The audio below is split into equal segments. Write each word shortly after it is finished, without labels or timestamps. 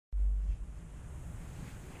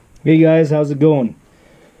Hey guys, how's it going?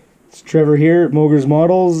 It's Trevor here at Mogers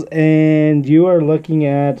Models, and you are looking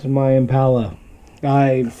at my Impala.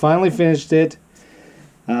 I finally finished it.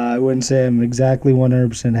 I wouldn't say I'm exactly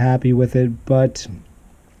 100% happy with it, but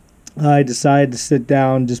I decided to sit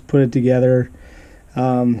down, just put it together.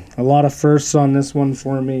 A lot of firsts on this one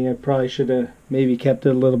for me. I probably should have maybe kept it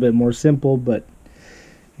a little bit more simple, but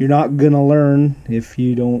you're not gonna learn if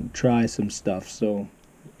you don't try some stuff. So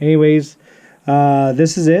anyways,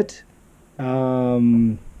 this is it.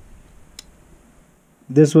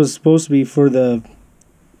 This was supposed to be for the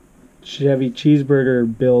Chevy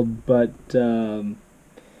cheeseburger build, but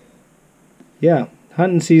yeah,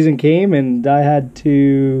 hunting season came and I had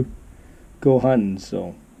to go hunting.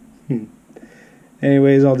 So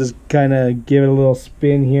anyways, I'll just kind of give it a little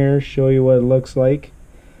spin here, show you what it looks like.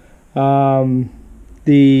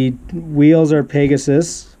 The wheels are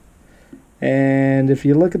Pegasus, and if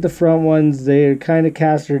you look at the front ones, they're kind of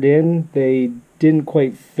castered in. They didn't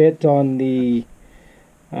quite fit on the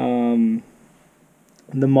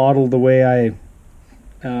model the way I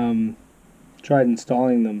tried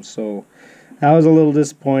installing them, so that was a little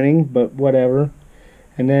disappointing, but whatever.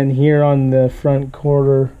 And then here on the front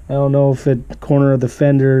quarter, I don't know if it corner of the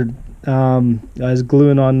fender, I was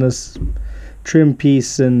gluing on this trim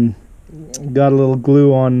piece and got a little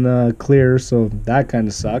glue on clear, so that kind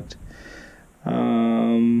of sucked.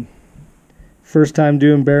 First time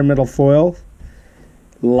doing bare metal foil,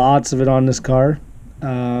 lots of it on this car.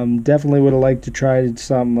 Definitely would have liked to try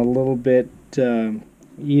something a little bit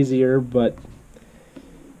easier, but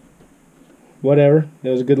whatever. It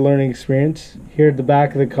was a good learning experience. Here at the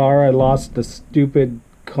back of the car, I lost the stupid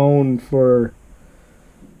cone for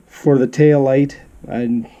the tail light,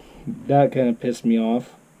 and that kind of pissed me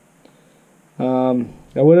off.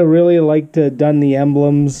 I would have really liked to have done the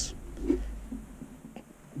emblems,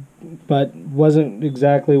 but wasn't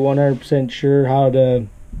exactly 100% sure how to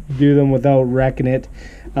do them without wrecking it.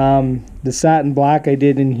 The satin black I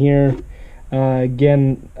did in here,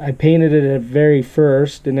 again, I painted it at very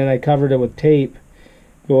first and then I covered it with tape,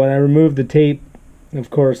 but when I removed the tape,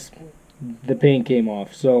 of course the paint came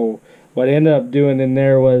off. So what I ended up doing in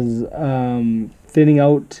there was thinning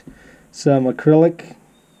out some acrylic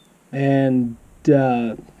and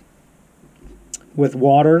with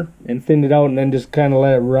water, and thinned it out, and then just kind of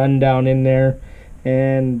let it run down in there.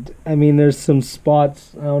 And I mean, there's some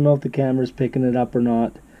spots, I don't know if the camera's picking it up or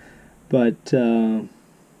not, but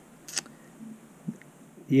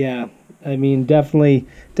yeah, I mean, definitely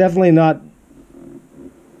not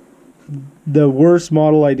the worst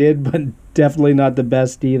model I did, but definitely not the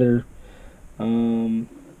best either. I'll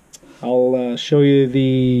show you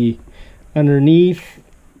the underneath.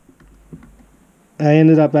 I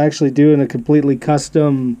ended up actually doing a completely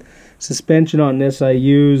custom suspension on this. I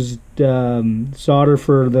used solder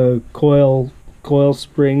for the coil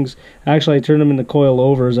springs. Actually, I turned them into coil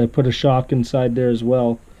overs. I put a shock inside there as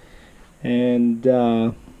well, and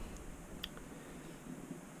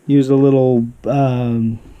used a little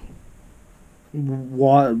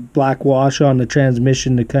black wash on the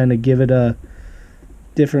transmission to kind of give it a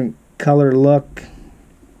different color look.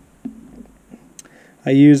 I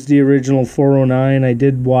used the original 409. I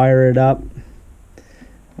did wire it up.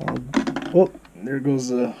 Oh, there goes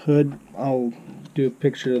the hood. I'll do a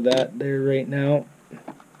picture of that there right now.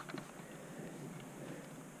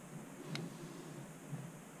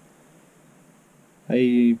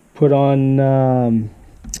 I put on an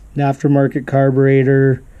aftermarket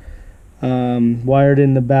carburetor, wired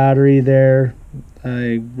in the battery there.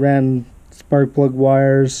 I ran spark plug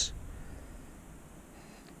wires.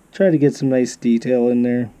 Try to get some nice detail in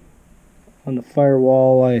there. On the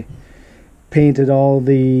firewall, I painted all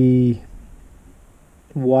the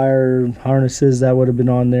wire harnesses that would have been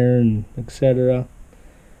on there, and etc.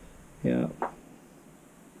 Yeah.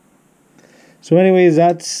 So anyways,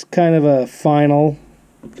 that's kind of a finally.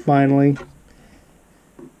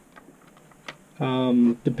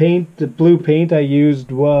 The blue paint I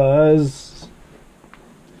used was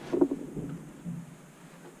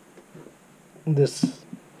this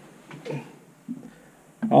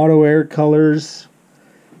Auto Air Colors.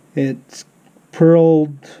 It's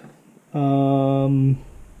pearled,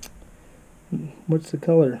 what's the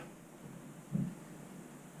color?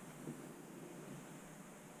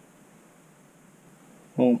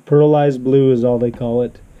 Well, pearlized blue is all they call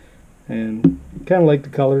it, and kind of like the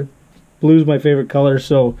color. Blue's my favorite color,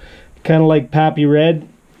 so kind of like Pappy Red,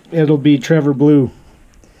 it'll be Trevor Blue.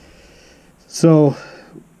 So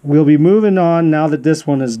we'll be moving on now that this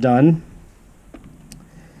one is done.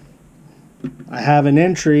 I have an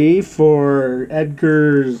entry for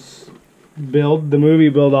Edgar's build, the movie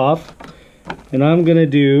build off. and I'm gonna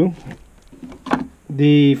do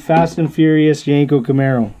the Fast and Furious Yanko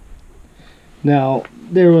Camaro. Now,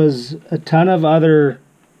 there was a ton of other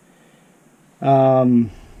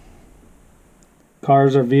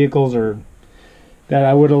cars or vehicles or that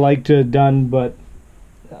I would have liked to have done, but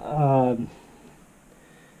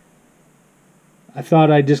I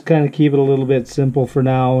thought I'd just kind of keep it a little bit simple for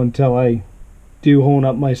now until I do hone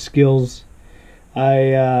up my skills.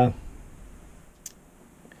 I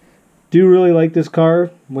do really like this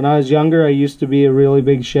car. When I was younger, I used to be a really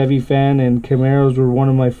big Chevy fan, and Camaros were one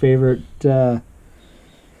of my favorite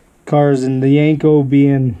cars, and the Yanko,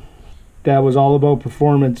 being that was all about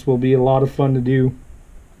performance, will be a lot of fun to do.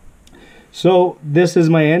 So this is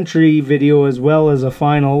my entry video as well as a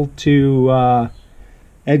final to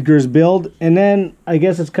Edgar's build, and then I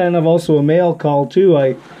guess it's kind of also a mail call too.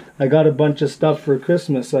 I got a bunch of stuff for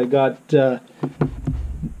Christmas. I got a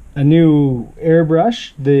new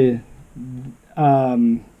airbrush,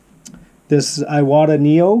 this Iwata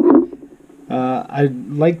Neo. I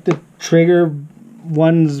like the trigger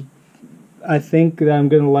ones. I think that I'm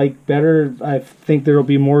gonna like better. I think there'll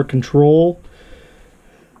be more control.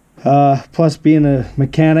 Plus, being a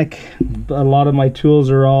mechanic, a lot of my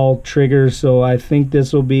tools are all triggers, so I think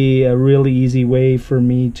this will be a really easy way for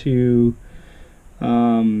me to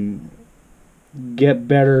get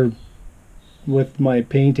better with my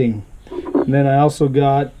painting. And then I also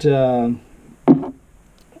got a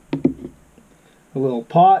little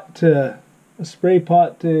pot, a spray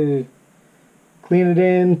pot to clean it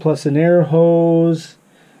in, plus an air hose.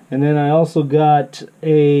 And then I also got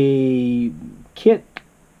a kit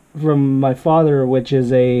from my father, which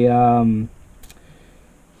is a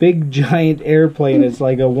big giant airplane. It's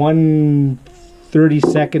like a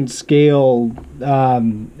 1/32nd scale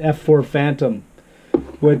F4 Phantom,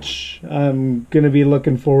 which I'm gonna be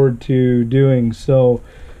looking forward to doing. So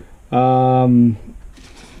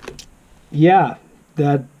yeah,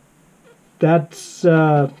 that's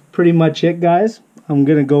pretty much it, guys. I'm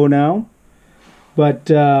gonna go now, but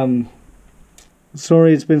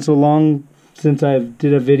sorry it's been so long since I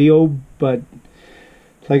did a video, but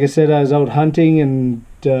like I said, I was out hunting, and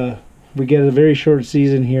we get a very short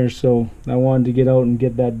season here, so I wanted to get out and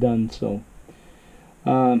get that done. So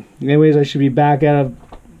anyways, I should be back at a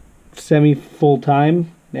semi full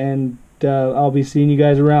time, and I'll be seeing you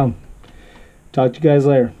guys around. Talk to you guys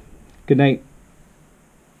later. Good night.